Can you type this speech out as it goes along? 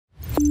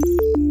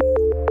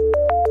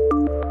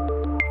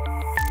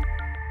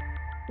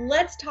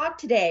let's talk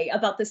today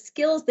about the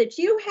skills that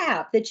you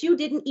have that you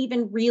didn't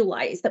even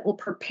realize that will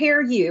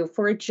prepare you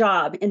for a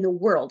job in the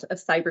world of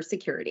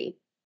cybersecurity.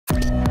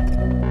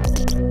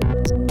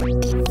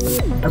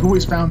 I've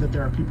always found that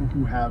there are people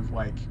who have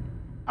like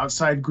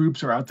outside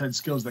groups or outside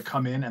skills that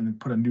come in and then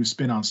put a new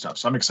spin on stuff.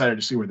 So I'm excited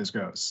to see where this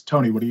goes.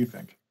 Tony, what do you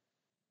think?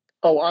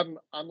 Oh, I'm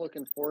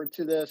looking forward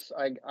to this.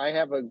 I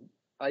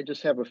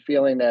just have a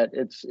feeling that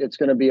it's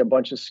going to be a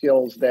bunch of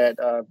skills that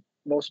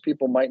most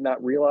people might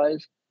not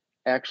realize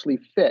actually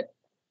fit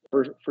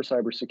for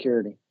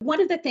cybersecurity. One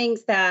of the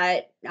things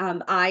that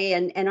I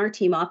and our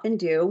team often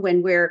do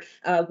when we're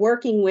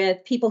working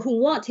with people who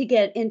want to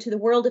get into the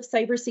world of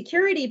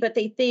cybersecurity, but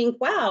they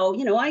think, wow,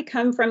 I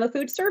come from a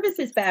food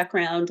services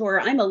background, or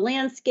I'm a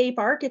landscape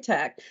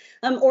architect,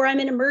 or I'm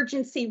an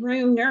emergency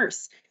room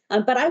nurse.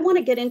 But I want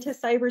to get into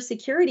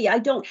cybersecurity. I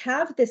don't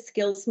have the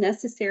skills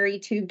necessary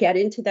to get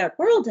into that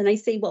world. And I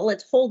say, well,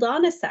 let's hold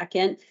on a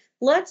second.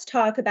 Let's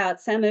talk about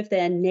some of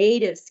the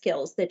native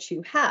skills that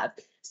you have.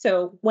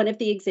 So one of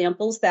the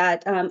examples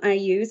that I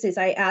use is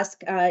I ask,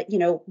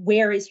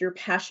 where is your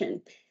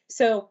passion?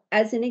 So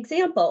as an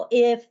example,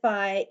 if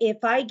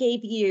I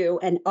gave you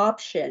an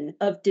option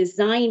of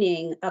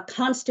designing a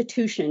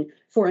constitution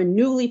for a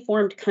newly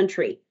formed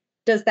country,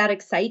 does that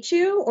excite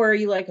you? Or are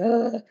you like,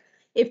 ugh?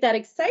 If that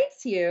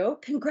excites you,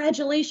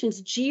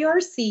 congratulations,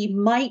 GRC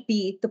might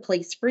be the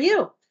place for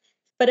you.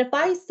 But if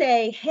I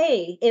say,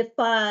 hey,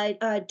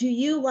 do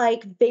you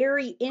like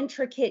very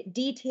intricate,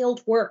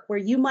 detailed work where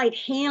you might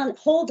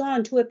hold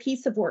on to a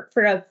piece of work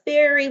for a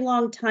very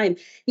long time,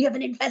 you have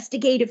an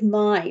investigative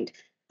mind,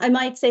 I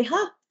might say,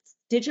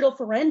 digital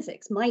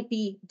forensics might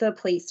be the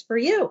place for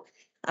you.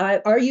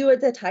 Are you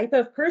the type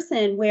of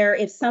person where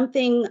if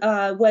something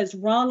was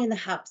wrong in the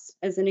house,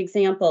 as an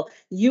example,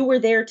 you were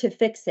there to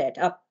fix it?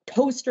 A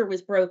toaster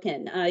was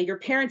broken. Your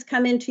parents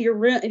come into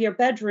your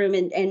bedroom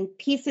and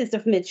pieces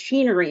of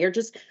machinery are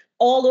just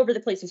all over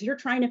the place. So you're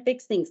trying to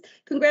fix things.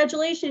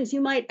 Congratulations,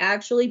 you might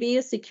actually be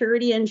a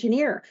security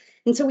engineer.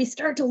 And so we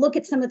start to look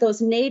at some of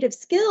those native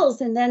skills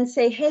and then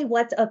say, hey,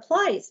 what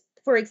applies?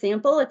 For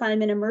example, if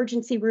I'm an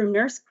emergency room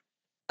nurse,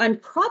 I'm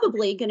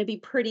probably going to be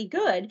pretty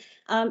good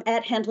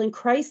at handling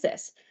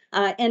crisis.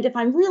 And if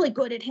I'm really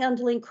good at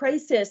handling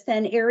crisis,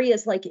 then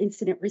areas like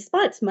incident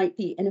response might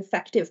be an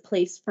effective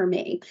place for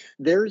me.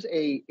 There's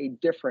a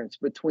difference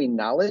between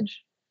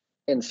knowledge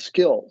and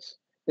skills.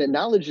 The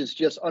knowledge is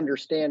just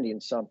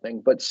understanding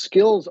something, but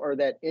skills are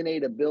that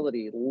innate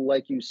ability,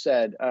 like you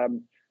said,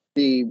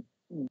 the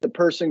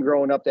person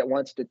growing up that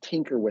wants to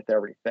tinker with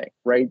everything,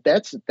 right?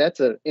 That's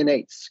an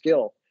innate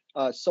skill.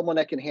 Someone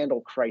that can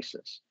handle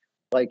crisis,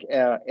 like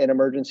an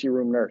emergency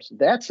room nurse.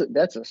 That's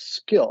a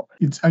skill.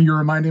 You're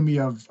reminding me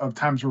of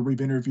times where we've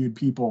interviewed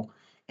people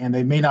and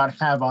they may not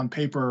have on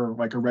paper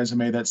like a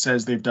resume that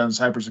says they've done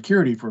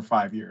cybersecurity for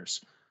 5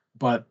 years,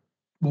 but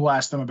we'll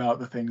ask them about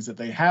the things that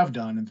they have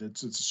done and it's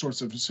the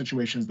sorts of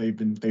situations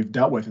they've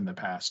dealt with in the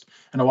past.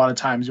 And a lot of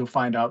times you'll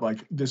find out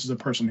like this is a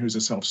person who's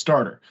a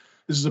self-starter.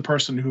 This is a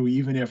person who,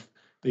 even if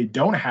they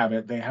don't have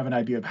it, they have an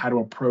idea of how to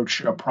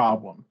approach a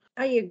problem.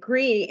 I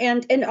agree.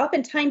 And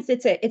oftentimes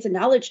it's a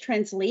knowledge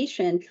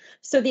translation.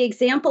 So the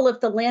example of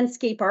the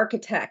landscape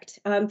architect,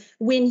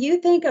 when you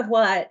think of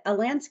what a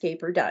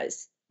landscaper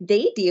does,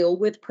 they deal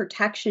with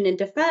protection and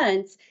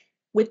defense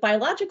with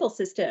biological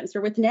systems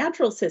or with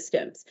natural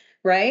systems,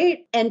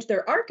 right? And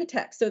they're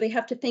architects, so they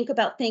have to think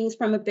about things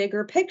from a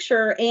bigger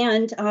picture.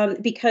 And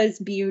because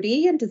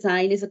beauty and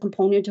design is a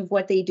component of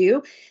what they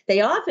do,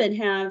 they often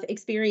have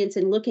experience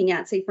in looking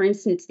at, say, for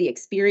instance, the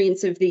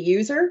experience of the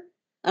user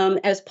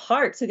as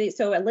part.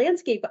 So a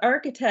landscape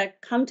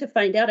architect, come to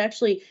find out,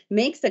 actually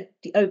makes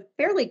a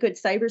fairly good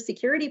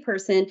cybersecurity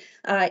person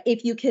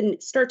if you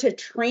can start to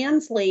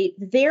translate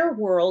their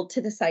world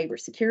to the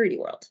cybersecurity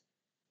world.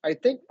 I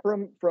think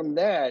from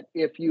that,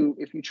 if you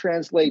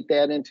translate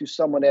that into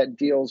someone that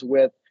deals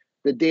with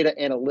the data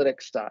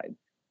analytics side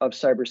of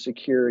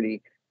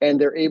cybersecurity, and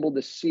they're able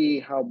to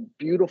see how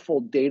beautiful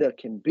data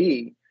can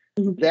be,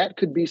 that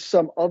could be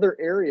some other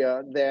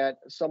area that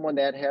someone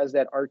that has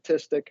that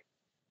artistic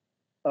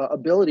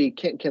ability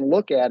can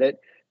look at it.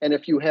 And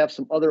if you have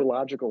some other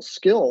logical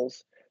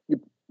skills,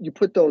 you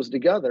put those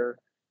together,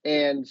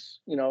 and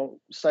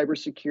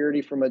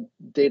cybersecurity from a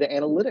data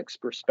analytics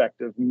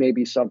perspective may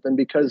be something,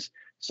 because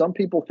some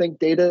people think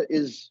data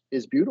is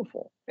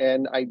beautiful,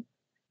 and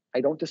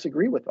I don't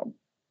disagree with them.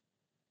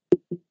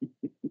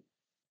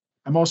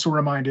 I'm also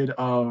reminded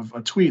of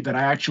a tweet that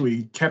I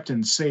actually kept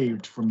and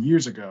saved from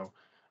years ago.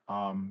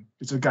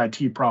 It's a guy,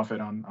 T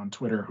Profit, on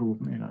Twitter, who,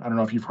 I don't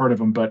know if you've heard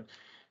of him, but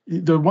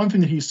the one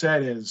thing that he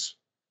said is,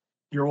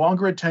 your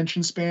longer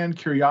attention span,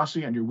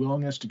 curiosity, and your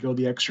willingness to go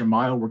the extra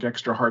mile, work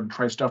extra hard, and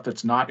try stuff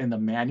that's not in the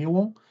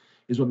manual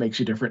is what makes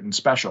you different and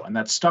special. And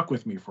that stuck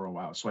with me for a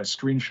while, so I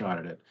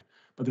screenshotted it.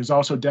 But there's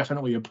also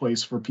definitely a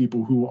place for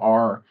people who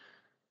are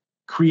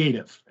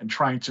creative and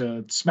trying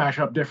to smash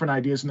up different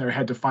ideas in their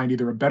head to find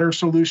either a better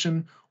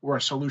solution or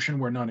a solution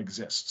where none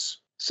exists.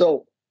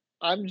 So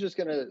I'm just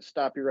going to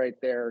stop you right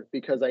there,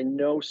 because I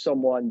know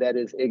someone that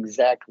is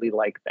exactly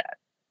like that.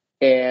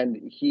 And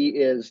he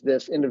is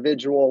this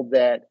individual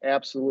that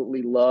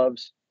absolutely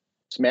loves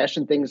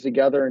smashing things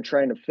together and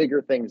trying to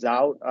figure things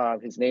out.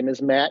 His name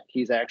is Matt.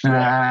 He's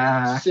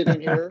actually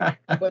sitting here.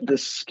 But the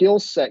skill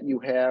set you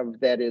have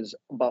that is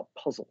about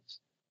puzzles.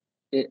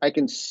 I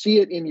can see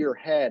it in your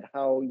head,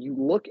 how you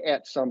look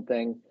at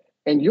something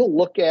and you'll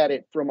look at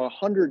it from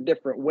 100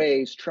 different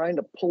ways, trying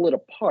to pull it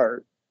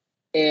apart.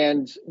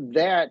 And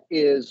that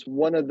is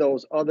one of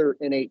those other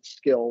innate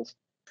skills.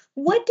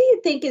 What do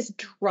you think is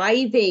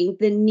driving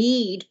the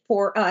need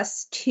for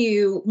us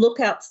to look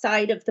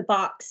outside of the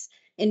box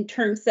in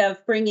terms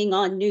of bringing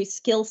on new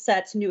skill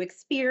sets, new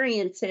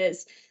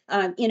experiences?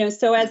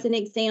 So as an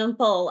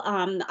example,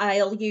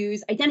 I'll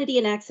use identity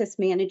and access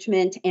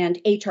management and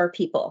HR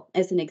people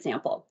as an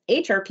example.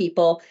 HR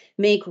people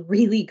make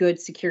really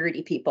good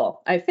security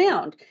people, I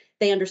found.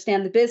 They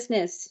understand the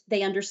business.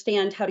 They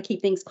understand how to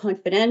keep things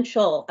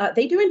confidential.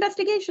 They do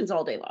investigations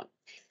all day long.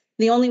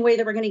 The only way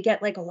that we're going to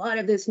get like a lot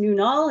of this new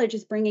knowledge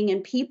is bringing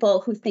in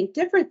people who think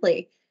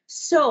differently.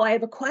 So I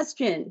have a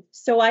question.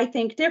 So I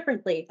think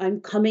differently.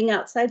 I'm coming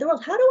outside the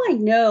world. How do I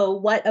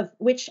know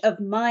which of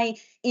my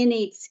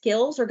innate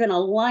skills are going to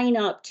line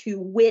up to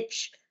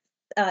which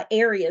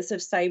areas of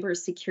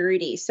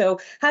cybersecurity?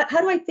 So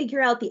how do I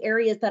figure out the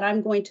areas that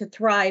I'm going to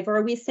thrive? Or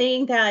are we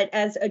saying that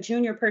as a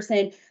junior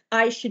person,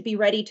 I should be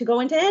ready to go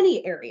into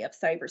any area of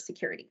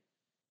cybersecurity?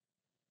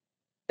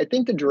 I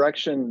think the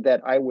direction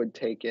that I would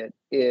take it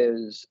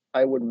is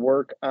I would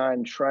work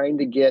on trying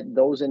to get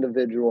those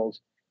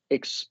individuals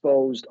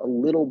exposed a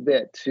little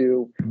bit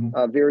to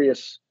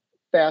various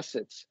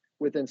facets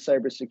within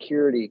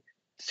cybersecurity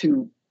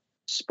to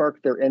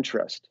spark their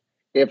interest.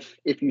 If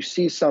you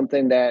see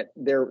something that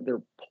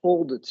they're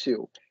pulled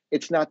to,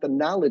 it's not the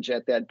knowledge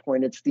at that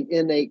point, it's the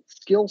innate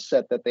skill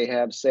set that they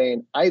have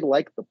saying, I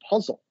like the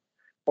puzzle,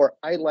 or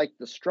I like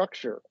the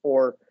structure,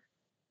 or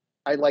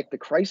I like the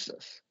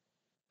crisis.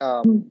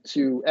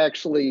 To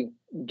actually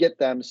get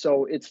them.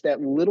 So it's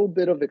that little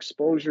bit of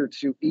exposure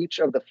to each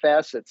of the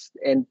facets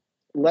and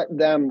let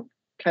them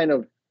kind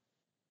of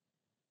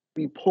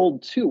be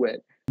pulled to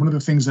it. One of the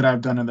things that I've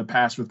done in the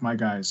past with my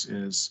guys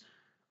is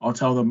I'll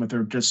tell them if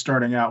they're just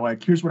starting out,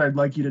 like, here's what I'd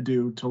like you to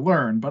do to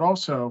learn, but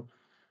also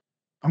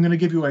I'm going to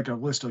give you like a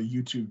list of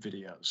YouTube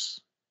videos.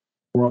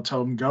 Or I'll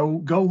tell them,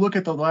 go look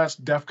at the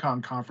last DEF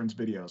CON conference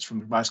videos from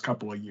the last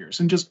couple of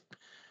years and just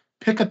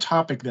pick a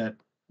topic that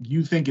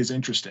you think is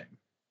interesting.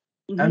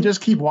 And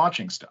just keep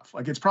watching stuff.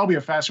 Like, it's probably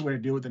a faster way to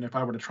do it than if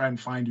I were to try and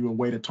find you a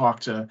way to talk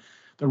to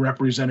the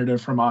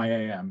representative from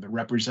IAM, the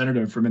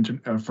representative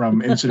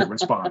from incident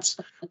response.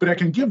 But I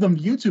can give them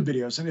YouTube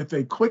videos, and if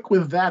they click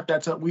with that,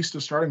 that's at least a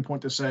starting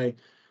point to say,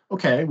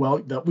 okay, well,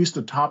 at least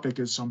the topic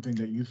is something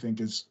that you think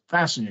is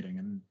fascinating,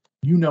 and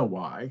you know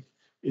why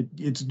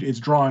it's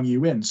drawing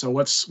you in. So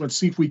let's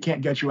see if we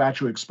can't get you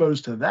actually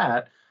exposed to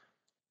that,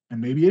 and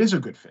maybe it is a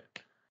good fit.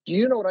 Do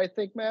you know what I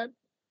think, Matt?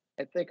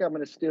 I think I'm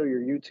going to steal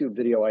your YouTube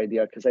video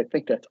idea because I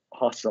think that's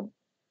awesome.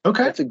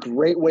 Okay. That's a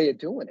great way of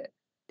doing it.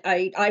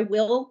 I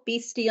will be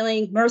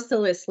stealing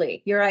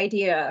mercilessly your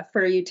idea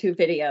for YouTube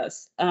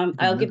videos.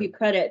 I'll give you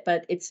credit,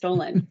 but it's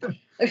stolen.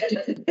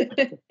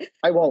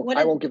 I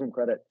won't give him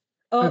credit.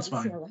 Oh, that's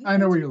fine. I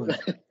know where you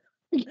live.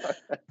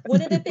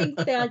 One of the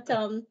things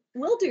that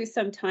we'll do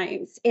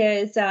sometimes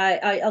is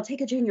I'll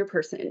take a junior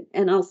person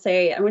and I'll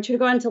say, I want you to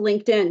go onto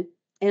LinkedIn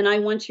and I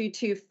want you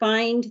to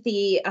find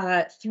the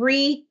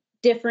 3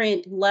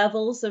 different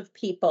levels of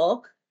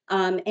people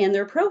and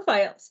their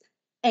profiles.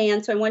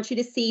 And so I want you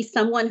to see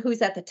someone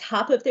who's at the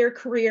top of their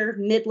career,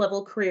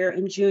 mid-level career,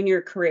 and junior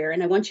career.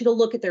 And I want you to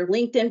look at their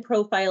LinkedIn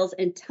profiles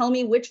and tell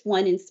me which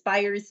one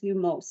inspires you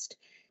most.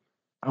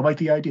 I like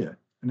the idea.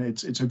 And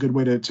it's a good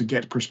way to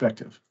get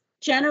perspective.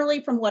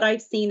 Generally, from what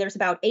I've seen, there's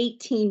about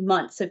 18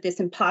 months of this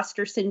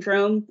imposter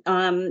syndrome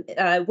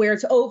where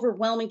it's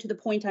overwhelming to the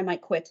point I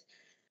might quit.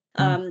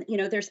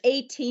 There's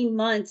 18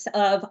 months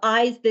of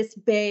eyes this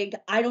big.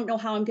 I don't know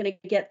how I'm going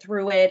to get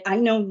through it. I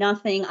know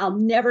nothing.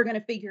 I'm never going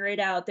to figure it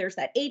out. There's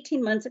that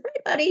 18 months, right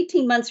about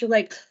 18 months, you're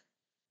like,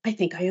 I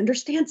think I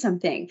understand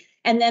something.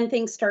 And then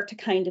things start to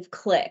kind of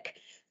click.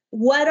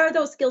 What are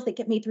those skills that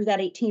get me through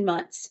that 18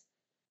 months?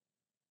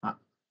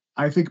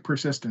 I think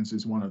persistence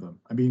is one of them.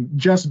 I mean,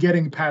 just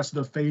getting past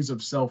the phase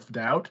of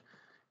self-doubt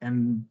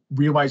and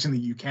realizing that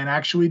you can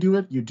actually do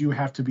it, you do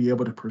have to be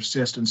able to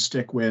persist and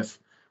stick with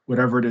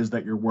whatever it is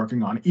that you're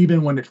working on,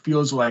 even when it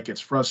feels like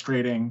it's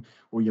frustrating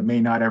or you may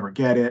not ever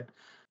get it.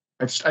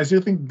 I still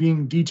think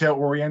being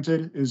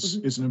detail-oriented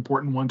is an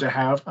important one to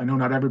have. I know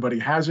not everybody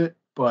has it,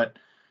 but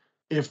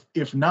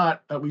if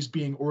not, at least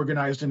being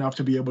organized enough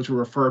to be able to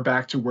refer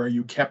back to where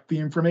you kept the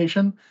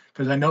information.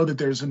 Because I know that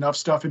there's enough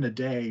stuff in a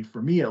day,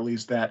 for me at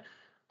least, that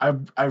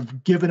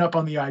I've given up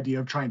on the idea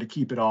of trying to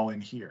keep it all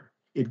in here.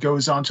 It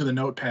goes onto the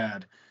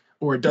notepad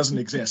or it doesn't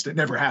exist. It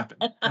never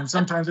happened. And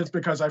sometimes it's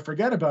because I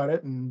forget about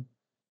it and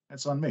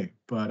that's on me.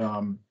 But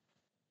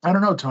I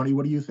don't know, Tony,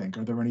 what do you think?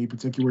 Are there any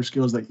particular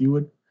skills that you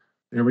would?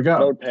 There we go.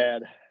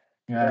 Notepad.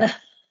 Yeah.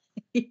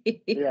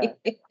 Yeah.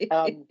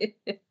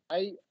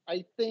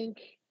 I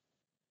think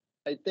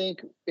I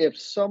think if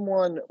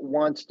someone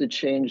wants to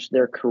change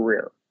their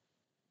career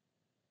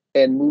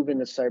and move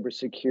into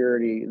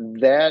cybersecurity,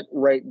 that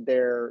right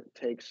there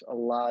takes a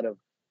lot of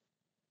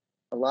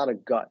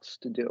guts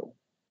to do.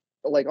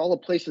 Like all the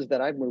places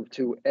that I've moved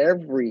to,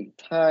 every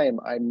time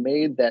I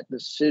made that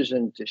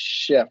decision to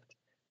shift,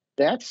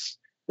 that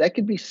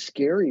could be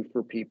scary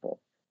for people.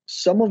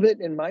 Some of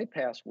it in my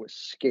past was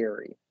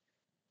scary,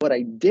 but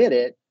I did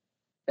it,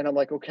 and I'm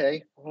like,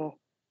 okay, oh,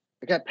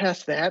 I got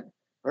past that.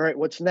 All right,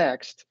 what's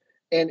next?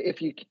 And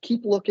if you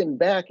keep looking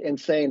back and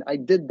saying, I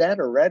did that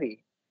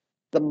already,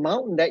 the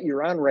mountain that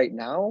you're on right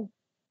now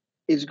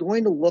is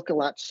going to look a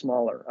lot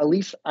smaller. At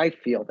least I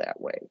feel that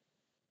way.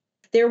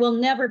 There will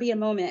never be a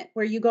moment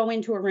where you go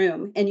into a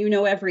room and you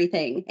know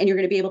everything and you're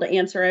going to be able to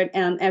answer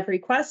every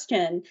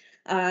question.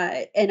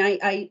 And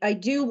I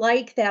do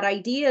like that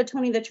idea,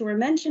 Tony, that you were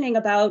mentioning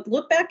about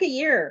look back a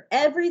year,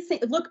 everything,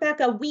 look back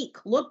a week,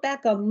 look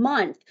back a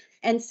month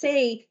and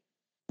say,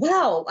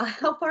 wow,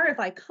 how far have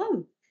I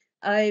come?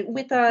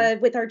 With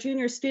our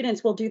junior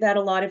students, we'll do that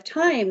a lot of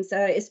times,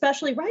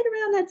 especially right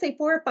around that, say,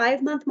 4 or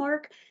 5 month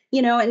mark,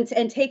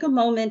 and take a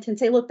moment and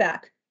say, look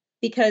back.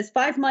 Because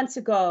 5 months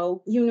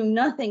ago, you knew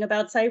nothing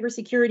about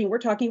cybersecurity. We're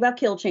talking about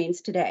kill chains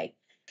today.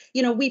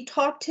 We've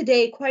talked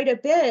today quite a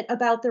bit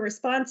about the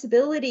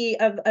responsibility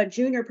of a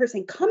junior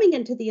person coming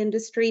into the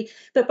industry,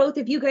 but both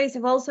of you guys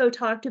have also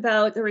talked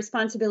about the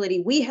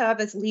responsibility we have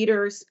as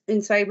leaders in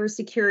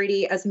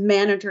cybersecurity, as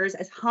managers,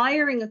 as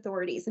hiring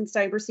authorities in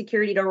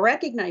cybersecurity to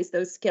recognize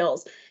those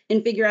skills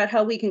and figure out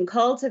how we can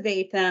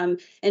cultivate them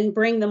and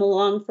bring them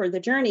along for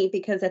the journey,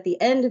 because at the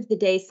end of the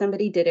day,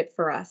 somebody did it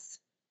for us.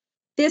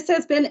 This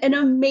has been an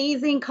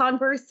amazing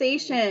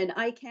conversation.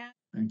 I can't.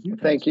 Thank you.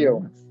 Thank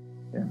you.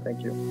 Yeah,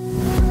 thank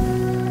you.